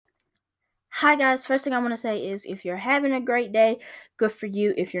Hi guys, first thing I want to say is if you're having a great day, good for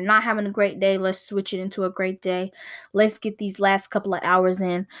you. If you're not having a great day, let's switch it into a great day. Let's get these last couple of hours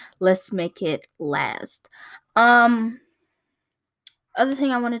in. Let's make it last. Um Other thing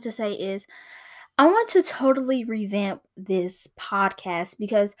I wanted to say is I want to totally revamp this podcast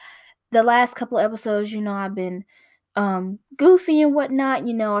because the last couple of episodes, I've been goofy and whatnot,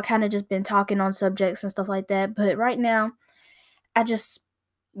 I kind of just been talking on subjects and stuff like that, but right now I just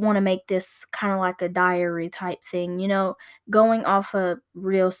want to make this kind of like a diary type thing, going off of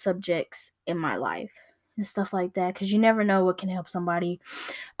real subjects in my life and stuff like that, because you never know what can help somebody.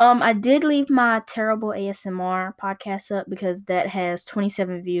 I did leave my terrible ASMR podcast up because that has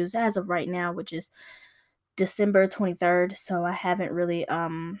 27 views as of right now, which is December 23rd. So I haven't really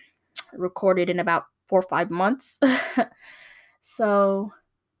recorded in about 4 or 5 months. So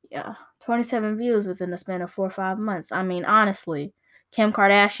yeah, 27 views within the span of 4 or 5 months. I mean, honestly, Kim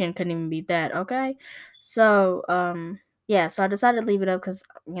Kardashian couldn't even beat that, okay? So, yeah, so I decided to leave it up because,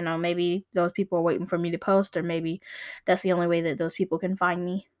 maybe those people are waiting for me to post, or maybe that's the only way that those people can find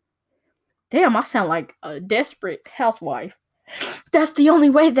me. Damn, I sound like a desperate housewife. That's the only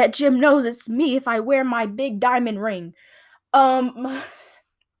way that Jim knows it's me, if I wear my big diamond ring. I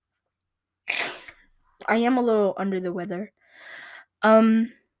am a little under the weather.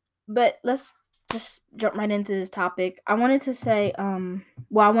 But let's just jump right into this topic. I wanted to say, I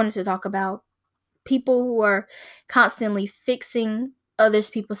wanted to talk about people who are constantly fixing other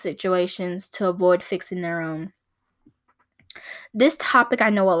people's situations to avoid fixing their own. This topic I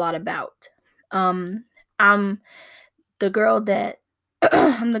know a lot about. I'm the girl that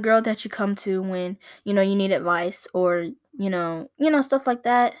I'm the girl that you come to when you need advice, or stuff like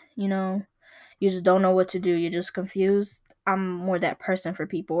that. You just don't know what to do. You're just confused. I'm more that person for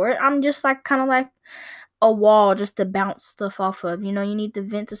people. Or I'm just like kind of like a wall just to bounce stuff off of. You need to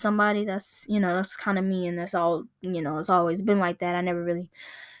vent to somebody. That's kind of me, and that's all. It's always been like that. I never really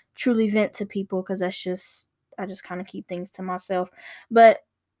truly vent to people because I just kind of keep things to myself. But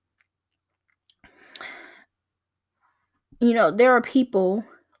there are people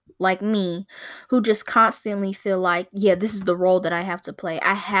like me who just constantly feel like, yeah, this is the role that I have to play.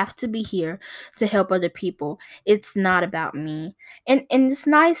 I have to be here to help other people. It's not about me. And it's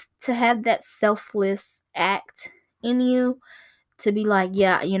nice to have that selfless act in you, to be like,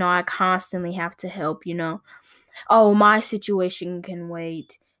 yeah, I constantly have to help, Oh, my situation can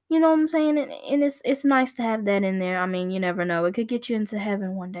wait. You know what I'm saying? And it's nice to have that in there. I mean, you never know. It could get you into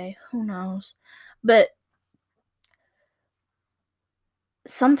heaven one day. Who knows? But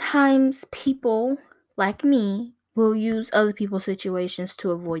sometimes people like me will use other people's situations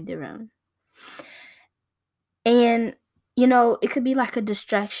to avoid their own. And it could be like a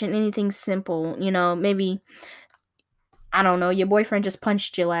distraction, anything simple, maybe, I don't know, your boyfriend just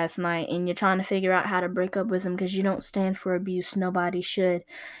punched you last night and you're trying to figure out how to break up with him because you don't stand for abuse. Nobody should.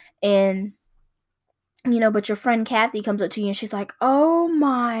 And but your friend Kathy comes up to you and she's like, "Oh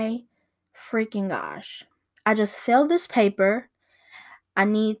my freaking gosh. I just failed this paper. I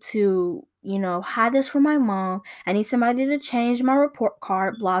need to, hide this from my mom. I need somebody to change my report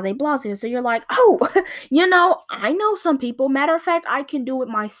card, blase, blase." So you're like, "Oh, I know some people. Matter of fact, I can do it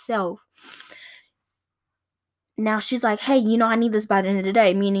myself." Now she's like, "Hey, I need this by the end of the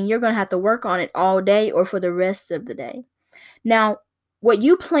day," meaning you're going to have to work on it all day or for the rest of the day. Now, what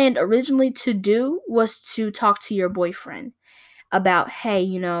you planned originally to do was to talk to your boyfriend about, "Hey,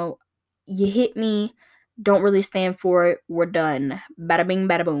 you hit me, don't really stand for it, we're done. Bada bing,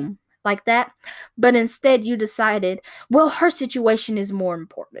 bada boom." Like that. But instead, you decided, well, her situation is more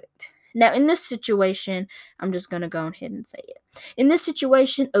important. Now, in this situation, I'm just going to go ahead and say it. In this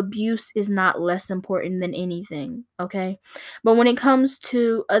situation, abuse is not less important than anything, okay? But when it comes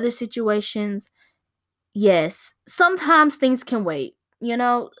to other situations, yes, sometimes things can wait.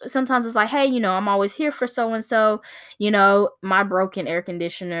 Sometimes it's like, "Hey, I'm always here for so and so. My broken air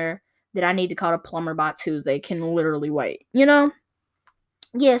conditioner that I need to call a plumber by Tuesday can literally wait."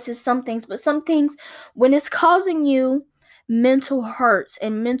 Yes, it's some things, but some things, when it's causing you mental hurts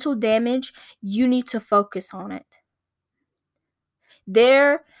and mental damage, you need to focus on it.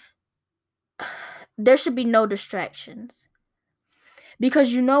 There, there should be no distractions,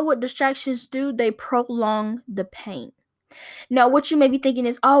 because what distractions do? They prolong the pain. Now, what you may be thinking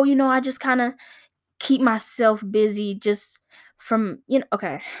is, "Oh, I just kind of keep myself busy just from,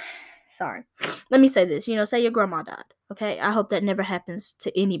 okay, sorry. Let me say this, say your grandma died, okay? I hope that never happens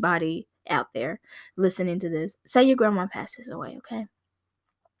to anybody out there listening to this. Say your grandma passes away, okay?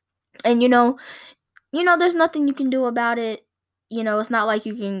 And there's nothing you can do about it. It's not like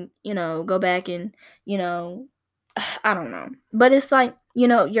you can, go back and, I don't know. But it's like,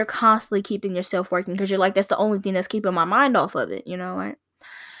 you're constantly keeping yourself working because you're like, that's the only thing that's keeping my mind off of it, right?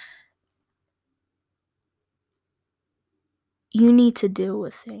 You need to deal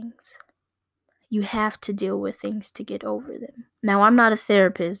with things. You have to deal with things to get over them. Now, I'm not a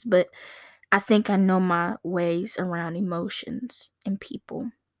therapist, but I think I know my ways around emotions and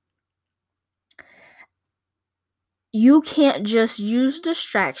people. You can't just use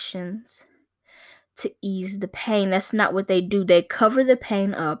distractions to ease the pain. That's not what they do. They cover the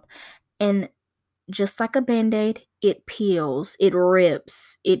pain up, and just like a band-aid, it peels, it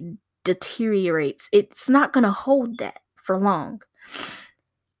rips, it deteriorates. It's not going to hold that for long.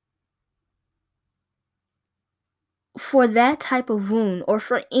 For that type of wound, or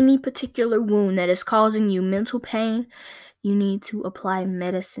for any particular wound that is causing you mental pain, you need to apply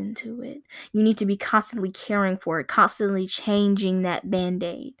medicine to it. You need to be constantly caring for it, constantly changing that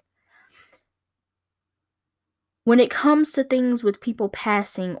band-aid. When it comes to things with people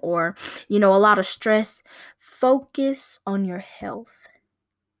passing or, a lot of stress, focus on your health.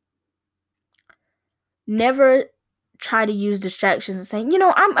 Never try to use distractions and saying,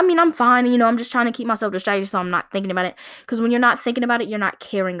 I'm fine, I'm just trying to keep myself distracted so I'm not thinking about it. Because when you're not thinking about it, you're not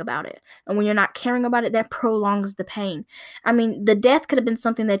caring about it. And when you're not caring about it, that prolongs the pain. The death could have been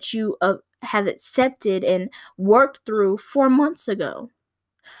something that you have accepted and worked through 4 months ago.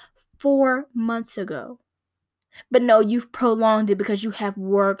 4 months ago. But no, you've prolonged it because you have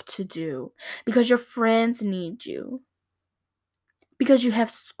work to do. Because your friends need you. Because you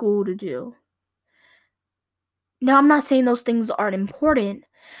have school to do. Now, I'm not saying those things aren't important,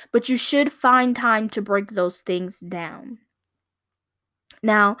 but you should find time to break those things down.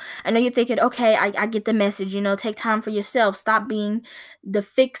 Now, I know you're thinking, okay, I get the message, take time for yourself. Stop being the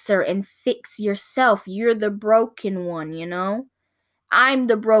fixer and fix yourself. You're the broken one, I'm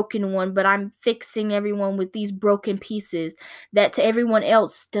the broken one, but I'm fixing everyone with these broken pieces that to everyone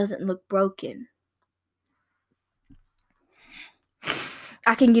else doesn't look broken.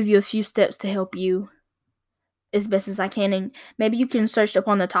 I can give you a few steps to help you as best as I can, and maybe you can search up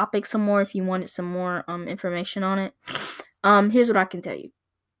on the topic some more if you wanted some more information on it. Here's what I can tell you.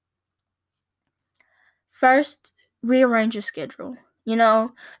 First, rearrange your schedule.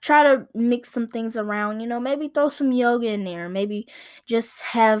 Try to mix some things around. Maybe throw some yoga in there. Maybe just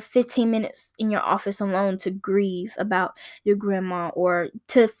have 15 minutes in your office alone to grieve about your grandma or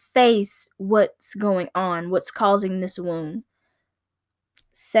to face what's going on, what's causing this wound.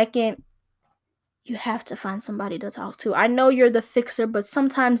 Second, you have to find somebody to talk to. I know you're the fixer, but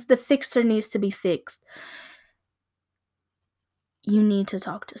sometimes the fixer needs to be fixed. You need to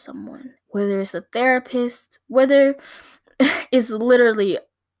talk to someone, whether it's a therapist, whether it's literally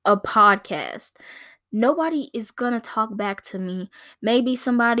a podcast. Nobody is gonna talk back to me. Maybe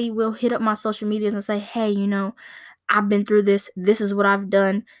somebody will hit up my social medias and say, hey, I've been through this. This is what I've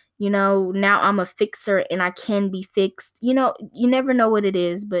done. Now I'm a fixer and I can be fixed. You never know what it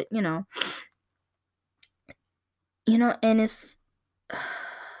is, but and it's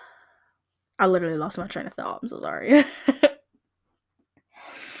I literally lost my train of thought. I'm so sorry.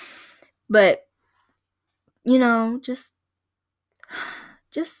 But just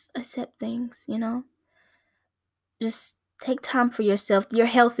accept things, just take time for yourself. Your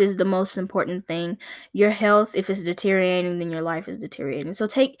health is the most important thing. Your health, if it's deteriorating, then your life is deteriorating. So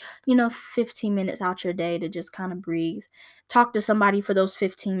take 15 minutes out your day to just kind of breathe. Talk to somebody for those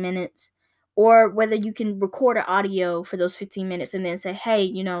 15 minutes, or whether you can record an audio for those 15 minutes and then say,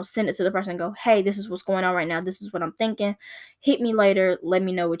 hey, send it to the person and go, hey, this is what's going on right now, this is what I'm thinking, hit me later, let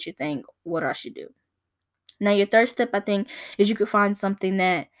me know what you think, what I should do. Now, your third step, I think, is you could find something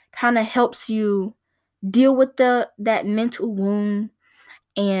that kind of helps you deal with that mental wound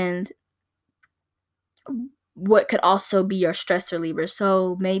and what could also be your stress reliever.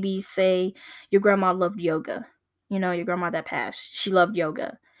 So maybe say your grandma loved yoga. Your grandma that passed, she loved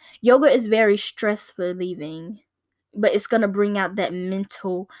yoga. Yoga is very stress relieving, but it's going to bring out that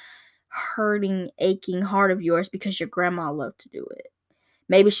mental hurting, aching heart of yours because your grandma loved to do it.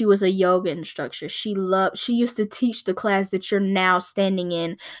 Maybe she was a yoga instructor. She used to teach the class that you're now standing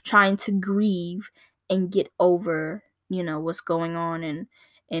in, trying to grieve and get over, what's going on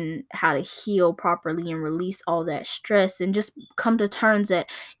and how to heal properly and release all that stress and just come to terms that,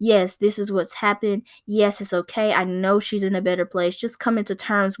 yes, this is what's happened. Yes, it's okay. I know she's in a better place. Just coming to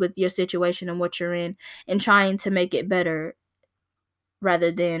terms with your situation and what you're in and trying to make it better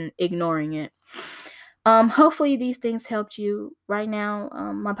rather than ignoring it. Hopefully these things helped you. Right now,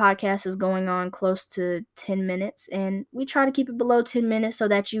 my podcast is going on close to 10 minutes, and we try to keep it below 10 minutes so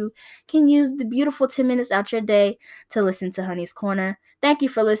that you can use the beautiful 10 minutes out your day to listen to Honey's Corner. Thank you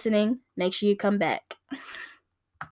for listening. Make sure you come back.